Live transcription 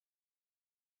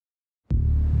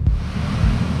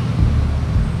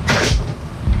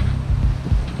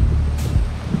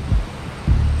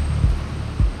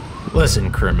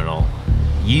Listen, criminal,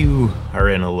 you are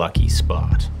in a lucky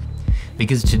spot.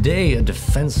 Because today a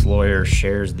defense lawyer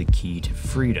shares the key to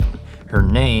freedom. Her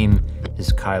name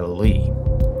is Kyla Lee.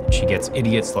 And she gets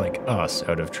idiots like us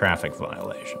out of traffic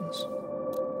violations.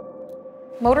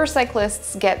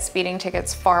 Motorcyclists get speeding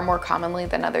tickets far more commonly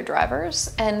than other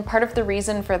drivers, and part of the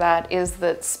reason for that is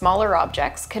that smaller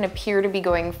objects can appear to be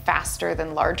going faster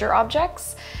than larger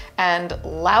objects, and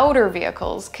louder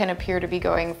vehicles can appear to be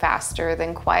going faster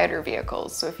than quieter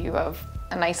vehicles. So if you have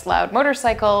a nice loud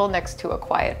motorcycle next to a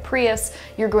quiet Prius,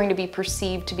 you're going to be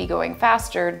perceived to be going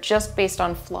faster just based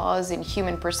on flaws in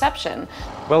human perception.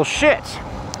 Well, shit.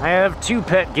 I have 2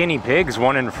 pet guinea pigs,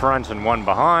 one in front and one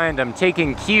behind. I'm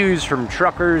taking cues from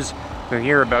truckers who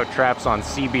hear about traps on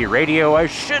CB radio. I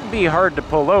should be hard to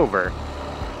pull over.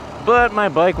 But my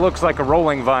bike looks like a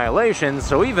rolling violation,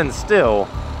 so even still...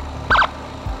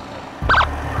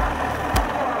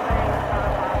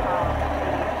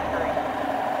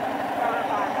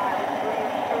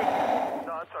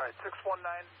 No, that's all right.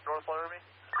 619 North Laramie.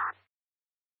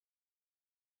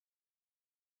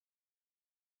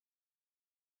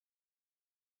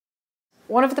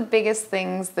 One of the biggest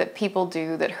things that people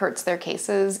do that hurts their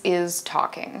cases is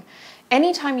talking.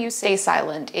 Anytime you stay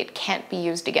silent, it can't be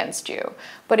used against you.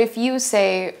 But if you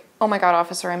say, "Oh my God,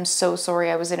 officer, I'm so sorry,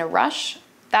 I was in a rush,"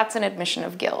 that's an admission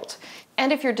of guilt.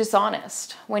 And if you're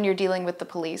dishonest when you're dealing with the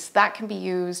police, that can be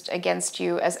used against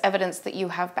you as evidence that you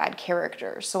have bad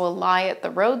character. So a lie at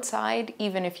the roadside,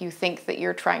 even if you think that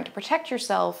you're trying to protect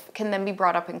yourself, can then be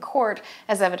brought up in court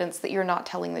as evidence that you're not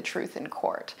telling the truth in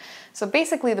court. So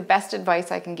basically the best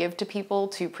advice I can give to people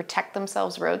to protect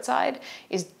themselves roadside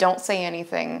is don't say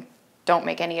anything, don't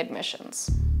make any admissions.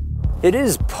 It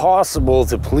is possible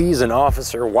to please an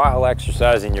officer while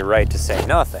exercising your right to say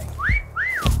nothing.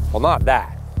 Well, not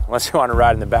that. Unless you want to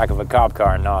ride in the back of a cop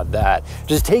car, not that.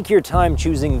 Just take your time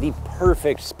choosing the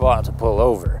perfect spot to pull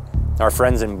over. Our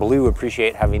friends in blue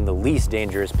appreciate having the least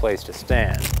dangerous place to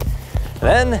stand.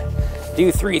 Then,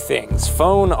 do 3 things.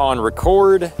 Phone on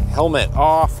record, helmet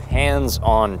off, hands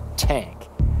on tank.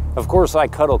 Of course, I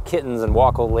cuddle kittens and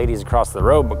walk old ladies across the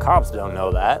road, but cops don't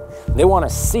know that. They want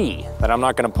to see that I'm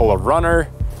not going to pull a runner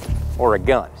or a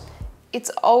gun. It's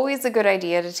always a good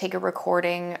idea to take a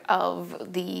recording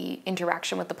of the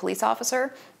interaction with the police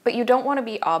officer, but you don't want to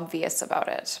be obvious about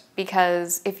it,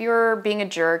 because if you're being a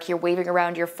jerk, you're waving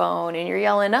around your phone and you're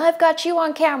yelling, "I've got you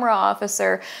on camera,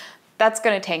 officer," that's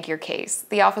going to tank your case.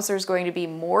 The officer is going to be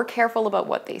more careful about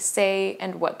what they say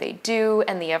and what they do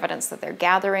and the evidence that they're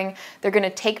gathering. They're going to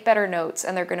take better notes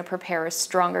and they're going to prepare a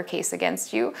stronger case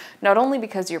against you, not only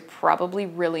because you're probably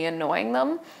really annoying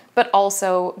them, but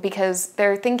also because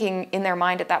they're thinking in their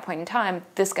mind at that point in time,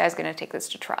 this guy's going to take this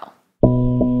to trial.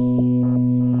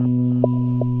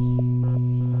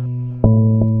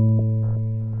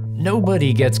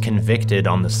 Nobody gets convicted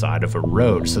on the side of a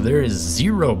road, so there is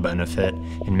zero benefit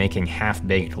in making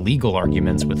half-baked legal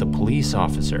arguments with a police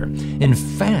officer. In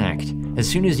fact, as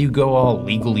soon as you go all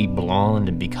legally blonde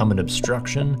and become an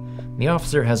obstruction, the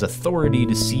officer has authority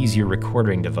to seize your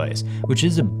recording device, which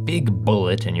is a big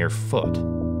bullet in your foot.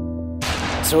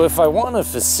 So if I want to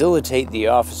facilitate the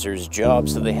officer's job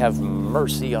so they have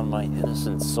mercy on my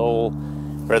innocent soul,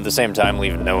 but at the same time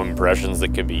leave no impressions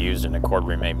that could be used in a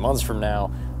courtroom 8 months from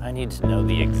now, I need to know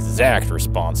the exact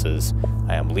responses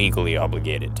I am legally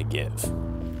obligated to give.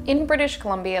 In British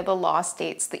Columbia, the law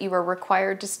states that you are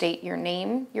required to state your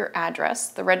name, your address,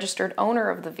 the registered owner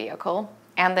of the vehicle,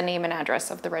 and the name and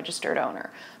address of the registered owner.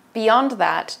 Beyond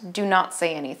that, do not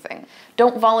say anything.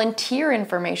 Don't volunteer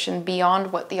information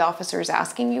beyond what the officer is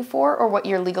asking you for or what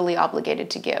you're legally obligated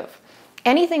to give.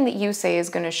 Anything that you say is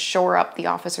going to shore up the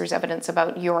officer's evidence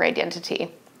about your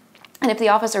identity. And if the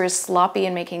officer is sloppy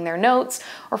in making their notes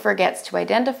or forgets to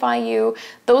identify you,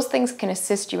 those things can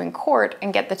assist you in court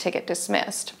and get the ticket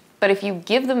dismissed. But if you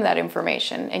give them that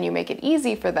information and you make it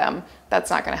easy for them, that's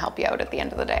not going to help you out at the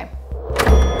end of the day.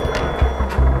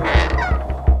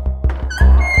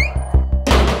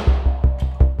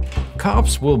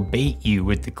 Cops will bait you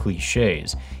with the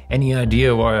cliches. Any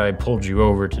idea why I pulled you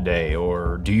over today?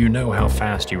 Or do you know how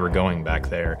fast you were going back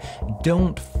there?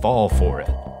 Don't fall for it.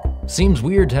 Seems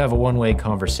weird to have a one-way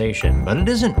conversation, but it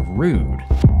isn't rude.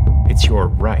 It's your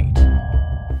right.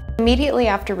 Immediately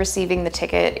after receiving the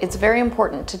ticket, it's very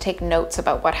important to take notes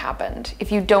about what happened.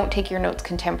 If you don't take your notes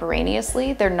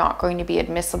contemporaneously, they're not going to be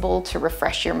admissible to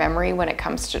refresh your memory when it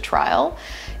comes to trial.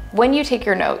 When you take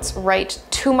your notes, write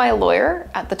 "to my lawyer"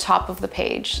 at the top of the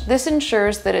page. This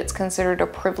ensures that it's considered a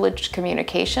privileged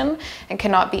communication and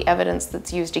cannot be evidence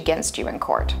that's used against you in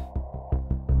court.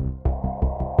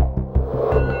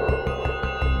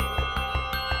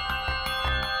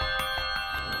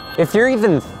 If you're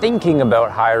even thinking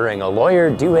about hiring a lawyer,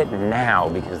 do it now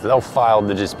because they'll file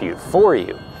the dispute for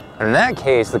you. And in that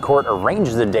case, the court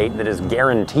arranges a date that is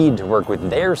guaranteed to work with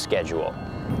their schedule.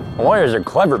 Lawyers are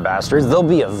clever bastards. They'll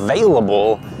be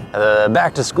available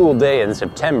back to school day in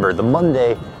September, the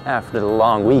Monday after the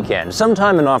long weekend.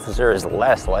 Sometime an officer is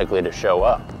less likely to show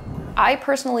up. I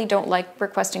personally don't like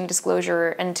requesting disclosure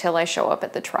until I show up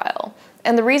at the trial.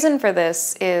 And the reason for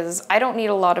this is I don't need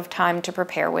a lot of time to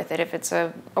prepare with it. If it's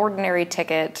an ordinary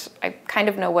ticket, I kind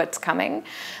of know what's coming.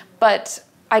 But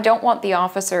I don't want the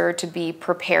officer to be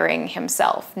preparing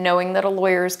himself, knowing that a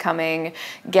lawyer's coming,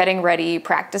 getting ready,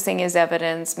 practicing his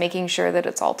evidence, making sure that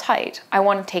it's all tight. I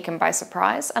want to take him by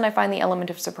surprise, and I find the element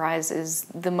of surprise is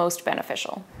the most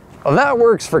beneficial. Well, that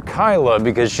works for Kyla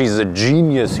because she's a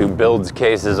genius who builds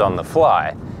cases on the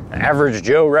fly. An average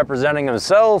Joe representing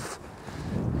himself?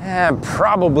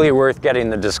 Probably worth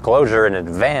getting the disclosure in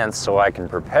advance so I can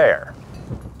prepare.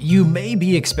 You may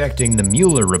be expecting the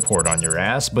Mueller report on your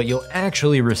ass, but you'll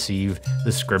actually receive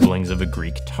the scribblings of a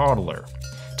Greek toddler.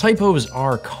 Typos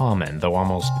are common, though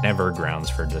almost never grounds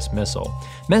for dismissal.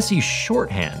 Messy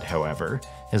shorthand, however,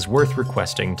 is worth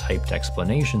requesting typed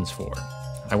explanations for.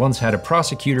 I once had a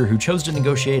prosecutor who chose to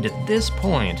negotiate at this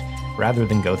point rather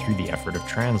than go through the effort of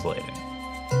translating.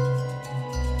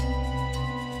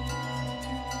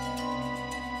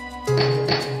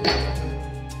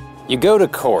 You go to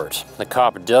court, the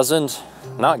cop doesn't,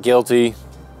 not guilty,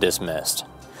 dismissed.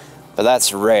 But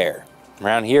that's rare.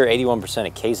 Around here, 81%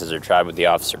 of cases are tried with the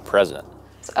officer present.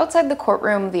 So outside the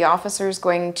courtroom, the officer is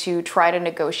going to try to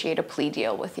negotiate a plea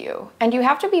deal with you. And you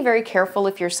have to be very careful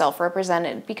if you're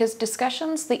self-represented because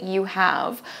discussions that you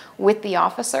have with the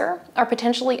officer are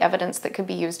potentially evidence that could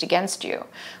be used against you.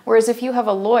 Whereas if you have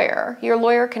a lawyer, your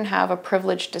lawyer can have a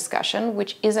privileged discussion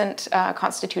which isn't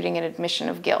constituting an admission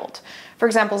of guilt. For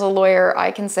example, as a lawyer, I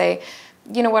can say,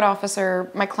 you know what, officer,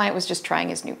 my client was just trying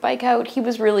his new bike out. He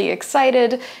was really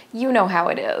excited. You know how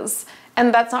it is.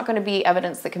 And that's not going to be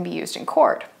evidence that can be used in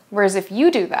court. Whereas if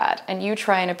you do that and you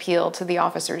try and appeal to the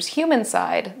officer's human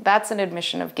side, that's an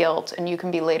admission of guilt and you can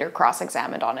be later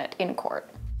cross-examined on it in court.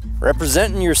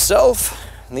 Representing yourself,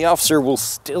 the officer will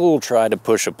still try to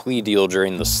push a plea deal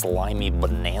during the slimy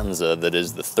bonanza that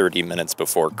is the 30 minutes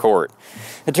before court.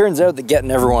 It turns out that getting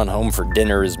everyone home for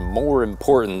dinner is more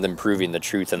important than proving the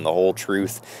truth and the whole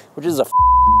truth, which is a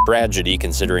tragedy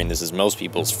considering this is most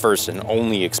people's first and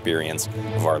only experience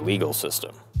of our legal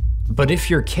system. But if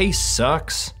your case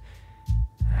sucks,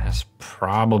 that's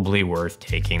probably worth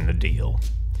taking the deal.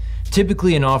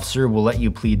 Typically, an officer will let you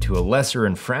plead to a lesser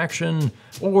infraction,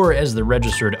 or as the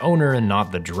registered owner and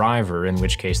not the driver, in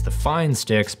which case the fine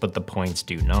sticks but the points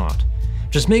do not.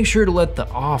 Just make sure to let the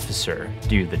officer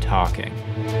do the talking.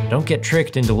 Don't get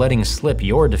tricked into letting slip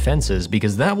your defenses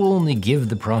because that will only give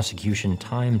the prosecution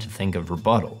time to think of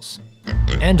rebuttals.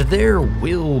 And there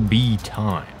will be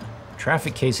time.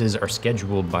 Traffic cases are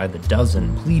scheduled by the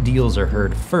dozen, plea deals are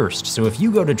heard first, so if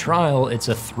you go to trial, it's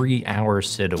a 3-hour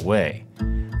sit away.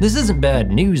 This isn't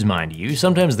bad news, mind you.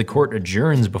 Sometimes the court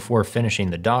adjourns before finishing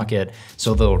the docket,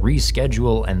 so they'll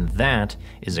reschedule, and that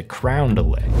is a crown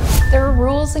delay. There are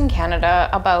rules in Canada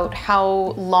about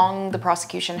how long the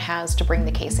prosecution has to bring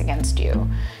the case against you.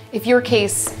 If your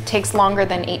case takes longer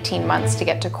than 18 months to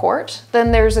get to court,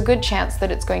 then there's a good chance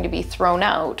that it's going to be thrown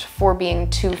out for being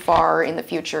too far in the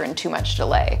future and too much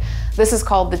delay. This is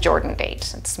called the Jordan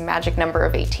date. It's a magic number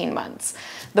of 18 months.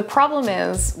 The problem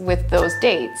is with those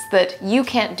dates that you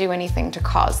can't do anything to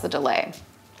cause the delay.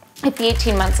 If the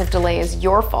 18 months of delay is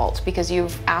your fault because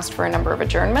you've asked for a number of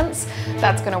adjournments,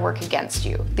 that's going to work against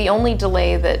you. The only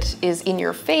delay that is in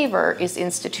your favor is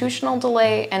institutional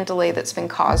delay and delay that's been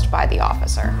caused by the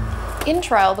officer. In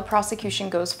trial, the prosecution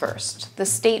goes first. The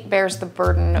state bears the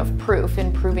burden of proof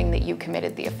in proving that you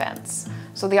committed the offense.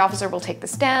 So the officer will take the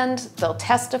stand, they'll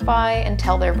testify, and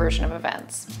tell their version of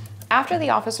events. After the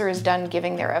officer is done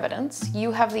giving their evidence,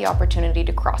 you have the opportunity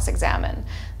to cross-examine.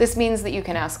 This means that you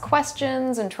can ask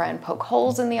questions and try and poke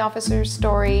holes in the officer's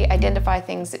story, identify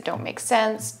things that don't make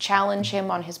sense, challenge him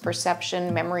on his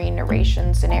perception, memory,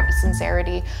 narration,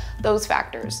 sincerity, those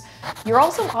factors. You're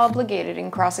also obligated in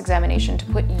cross-examination to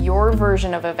put your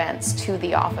version of events to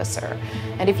the officer.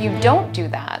 And if you don't do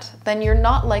that, then you're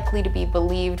not likely to be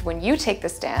believed when you take the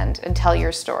stand and tell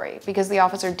your story, because the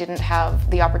officer didn't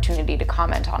have the opportunity to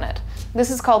comment on it. This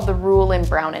is called the rule in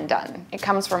Brown and Dunn. It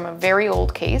comes from a very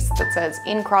old case that says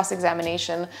in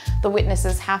cross-examination, the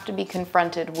witnesses have to be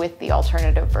confronted with the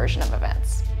alternative version of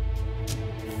events.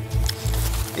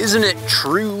 Isn't it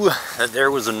true that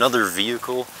there was another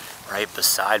vehicle right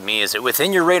beside me? Is it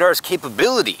within your radar's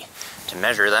capability to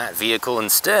measure that vehicle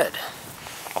instead?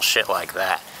 Well, shit like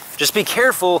that. Just be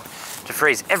careful to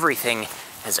phrase everything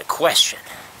as a question.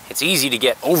 It's easy to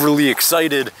get overly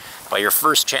excited by your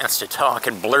first chance to talk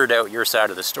and blurt out your side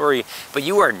of the story, but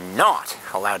you are not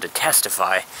allowed to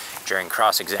testify during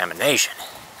cross-examination.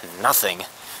 Nothing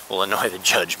will annoy the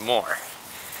judge more.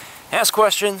 Ask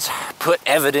questions, put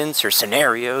evidence or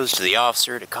scenarios to the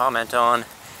officer to comment on,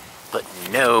 but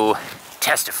no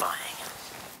testifying.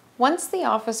 Once the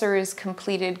officer is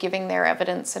completed giving their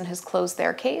evidence and has closed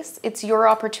their case, it's your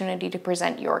opportunity to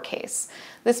present your case.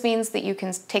 This means that you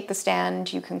can take the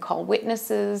stand, you can call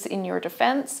witnesses in your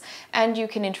defense, and you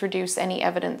can introduce any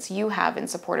evidence you have in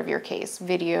support of your case,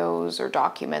 videos or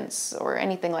documents or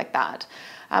anything like that.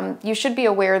 You should be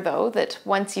aware, though, that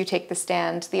once you take the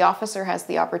stand, the officer has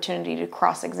the opportunity to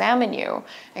cross-examine you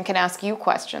and can ask you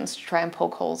questions to try and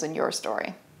poke holes in your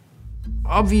story.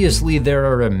 Obviously, there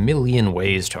are a million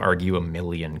ways to argue a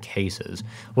million cases.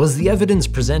 Was the evidence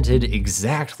presented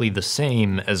exactly the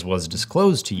same as was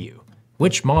disclosed to you?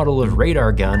 Which model of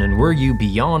radar gun, and were you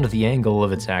beyond the angle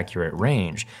of its accurate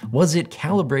range? Was it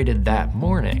calibrated that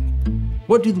morning?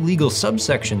 What do the legal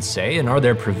subsections say, and are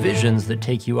there provisions that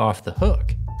take you off the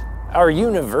hook? Our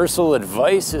universal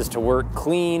advice is to work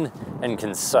clean and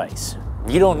concise.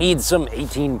 You don't need some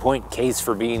 18-point case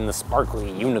for being the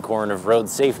sparkly unicorn of road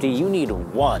safety. You need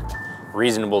one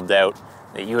reasonable doubt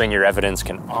that you and your evidence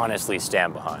can honestly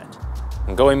stand behind.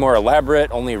 And going more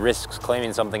elaborate only risks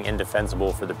claiming something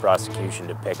indefensible for the prosecution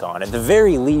to pick on. At the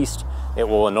very least, it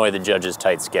will annoy the judge's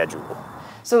tight schedule.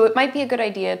 So it might be a good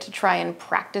idea to try and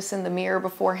practice in the mirror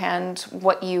beforehand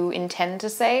what you intend to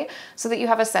say so that you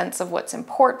have a sense of what's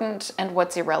important and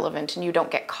what's irrelevant and you don't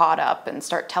get caught up and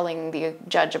start telling the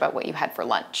judge about what you had for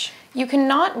lunch. You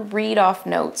cannot read off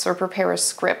notes or prepare a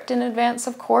script in advance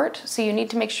of court, so you need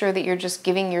to make sure that you're just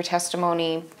giving your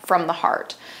testimony from the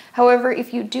heart. However,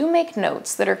 if you do make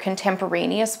notes that are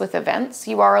contemporaneous with events,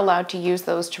 you are allowed to use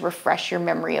those to refresh your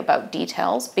memory about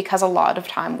details because a lot of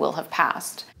time will have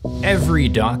passed. Every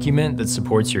document that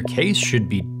supports your case should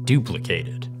be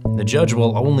duplicated. The judge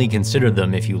will only consider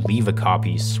them if you leave a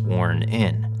copy sworn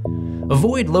in.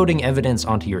 Avoid loading evidence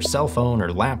onto your cell phone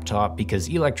or laptop because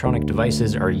electronic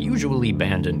devices are usually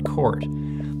banned in court.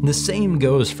 The same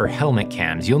goes for helmet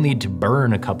cams. You'll need to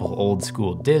burn a couple old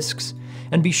school discs,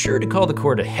 and be sure to call the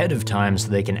court ahead of time so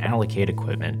they can allocate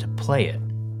equipment to play it.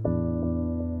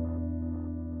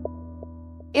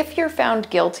 If you're found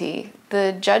guilty,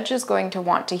 the judge is going to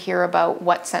want to hear about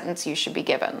what sentence you should be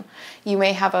given. You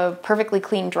may have a perfectly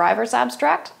clean driver's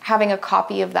abstract. Having a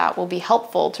copy of that will be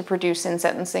helpful to produce in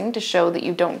sentencing to show that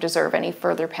you don't deserve any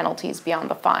further penalties beyond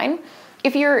the fine.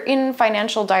 If you're in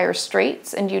financial dire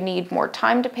straits and you need more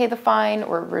time to pay the fine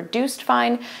or a reduced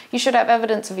fine, you should have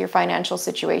evidence of your financial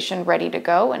situation ready to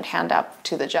go and hand up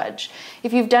to the judge.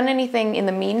 If you've done anything in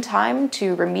the meantime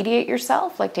to remediate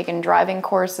yourself, like taken driving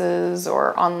courses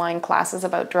or online classes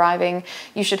about driving,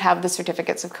 you should have the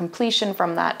certificates of completion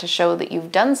from that to show that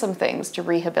you've done some things to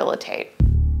rehabilitate.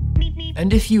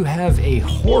 And if you have a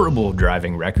horrible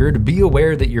driving record, be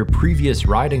aware that your previous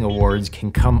riding awards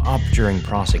can come up during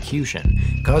prosecution,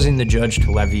 causing the judge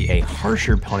to levy a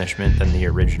harsher punishment than the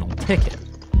original ticket.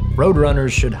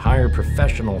 Roadrunners should hire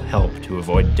professional help to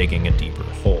avoid digging a deeper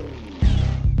hole.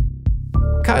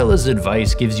 Kyla's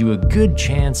advice gives you a good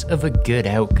chance of a good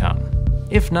outcome.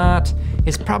 If not,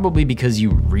 it's probably because you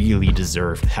really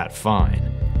deserved that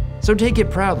fine. So take it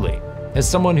proudly. As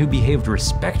someone who behaved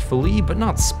respectfully but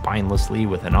not spinelessly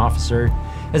with an officer,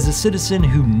 as a citizen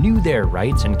who knew their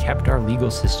rights and kept our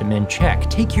legal system in check,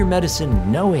 take your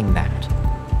medicine knowing that,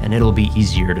 and it'll be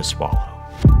easier to swallow.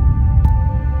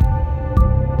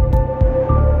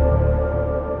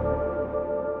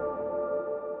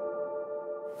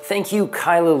 Thank you,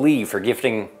 Kyla Lee, for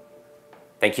gifting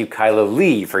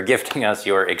us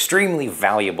your extremely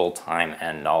valuable time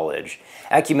and knowledge.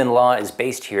 Acumen Law is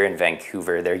based here in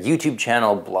Vancouver. Their YouTube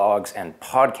channel, blogs, and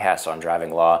podcasts on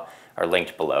driving law are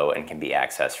linked below and can be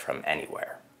accessed from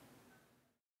anywhere.